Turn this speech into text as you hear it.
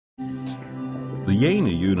The Jena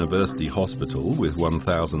University Hospital, with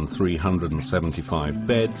 1,375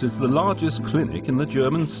 beds, is the largest clinic in the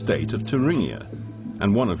German state of Thuringia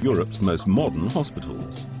and one of Europe's most modern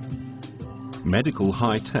hospitals. Medical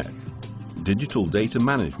high-tech, digital data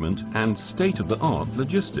management and state-of-the-art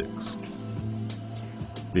logistics.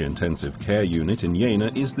 The intensive care unit in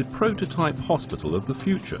Jena is the prototype hospital of the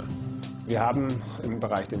future.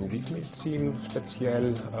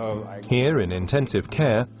 Here in intensive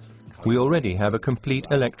care, we already have a complete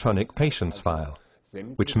electronic patient's file,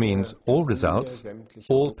 which means all results,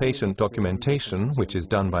 all patient documentation, which is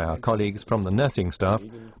done by our colleagues from the nursing staff,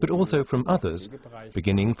 but also from others,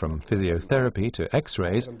 beginning from physiotherapy to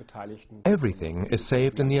X-rays, everything is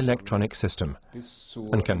saved in the electronic system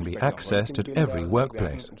and can be accessed at every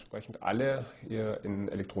workplace.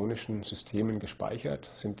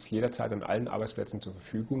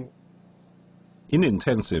 In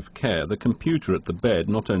intensive care, the computer at the bed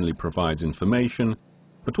not only provides information,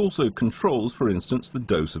 but also controls, for instance, the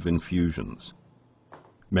dose of infusions.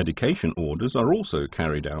 Medication orders are also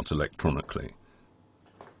carried out electronically.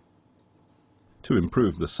 To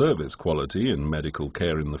improve the service quality in medical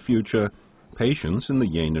care in the future, patients in the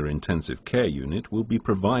Jena Intensive Care Unit will be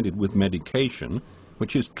provided with medication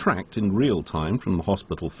which is tracked in real time from the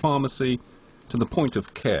hospital pharmacy to the point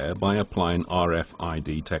of care by applying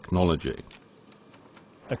RFID technology.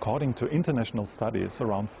 According to international studies,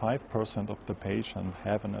 around 5% of the patients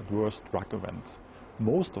have an adverse drug event.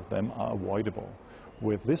 Most of them are avoidable.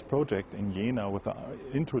 With this project in Jena, with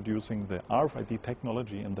introducing the RFID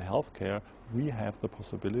technology in the healthcare, we have the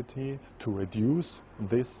possibility to reduce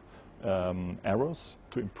these errors,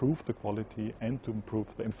 to improve the quality and to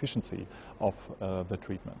improve the efficiency of the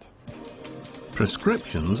treatment.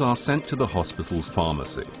 Prescriptions are sent to the hospital's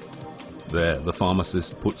pharmacy. There, the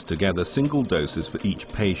pharmacist puts together single doses for each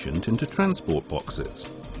patient into transport boxes.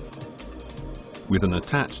 With an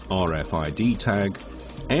attached RFID tag,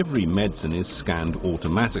 every medicine is scanned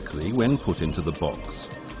automatically when put into the box.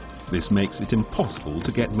 This makes it impossible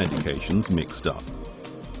to get medications mixed up.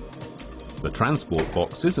 The transport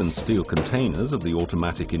boxes and steel containers of the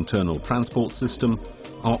automatic internal transport system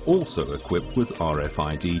are also equipped with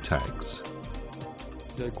RFID tags.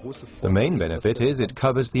 The main benefit is it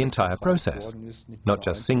covers the entire process, not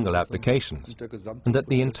just single applications, and that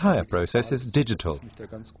the entire process is digital,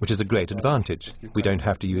 which is a great advantage. We don't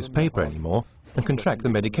have to use paper anymore and can track the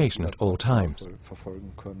medication at all times.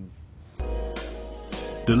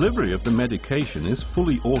 Delivery of the medication is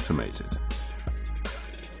fully automated.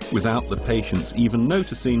 Without the patients even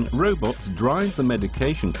noticing, robots drive the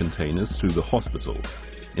medication containers through the hospital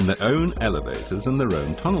in their own elevators and their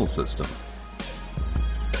own tunnel system.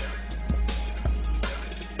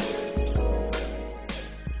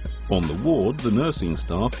 On the ward, the nursing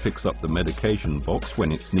staff picks up the medication box when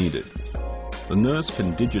it's needed. The nurse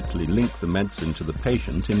can digitally link the medicine to the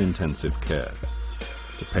patient in intensive care.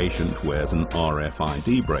 The patient wears an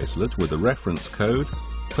RFID bracelet with a reference code.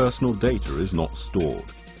 Personal data is not stored.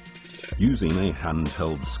 Using a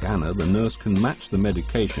handheld scanner, the nurse can match the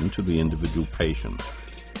medication to the individual patient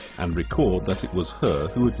and record that it was her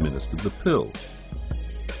who administered the pill.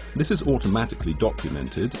 This is automatically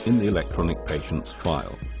documented in the electronic patient's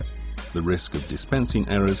file. The risk of dispensing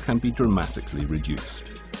errors can be dramatically reduced.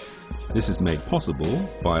 This is made possible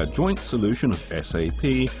by a joint solution of SAP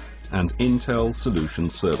and Intel Solution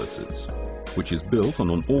Services, which is built on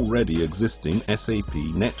an already existing SAP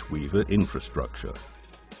NetWeaver infrastructure.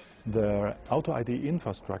 The Auto ID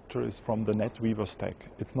infrastructure is from the NetWeaver stack.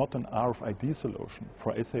 It's not an RFID solution.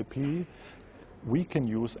 For SAP, we can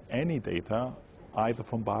use any data either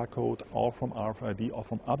from barcode or from RFID or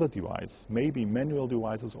from other devices, maybe manual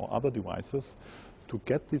devices or other devices, to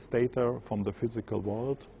get this data from the physical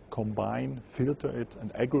world, combine, filter it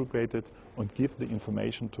and aggregate it and give the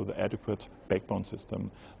information to the adequate backbone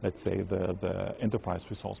system, let's say the enterprise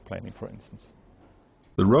resource planning, for instance.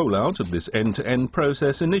 The rollout of this end-to-end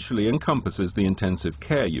process initially encompasses the intensive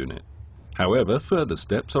care unit. However, further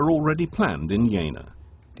steps are already planned in Jena.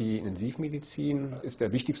 The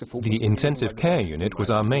intensive care unit was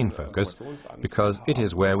our main focus because it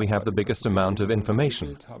is where we have the biggest amount of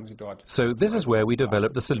information. So this is where we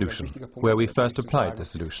developed the solution, where we first applied the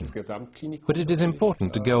solution. But it is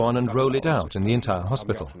important to go on and roll it out in the entire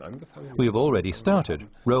hospital. We have already started,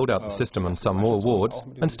 rolled out the system on some more wards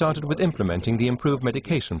and started with implementing the improved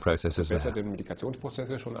medication processes there.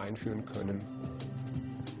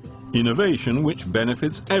 Innovation which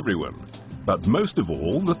benefits everyone, but most of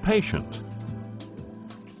all the patient.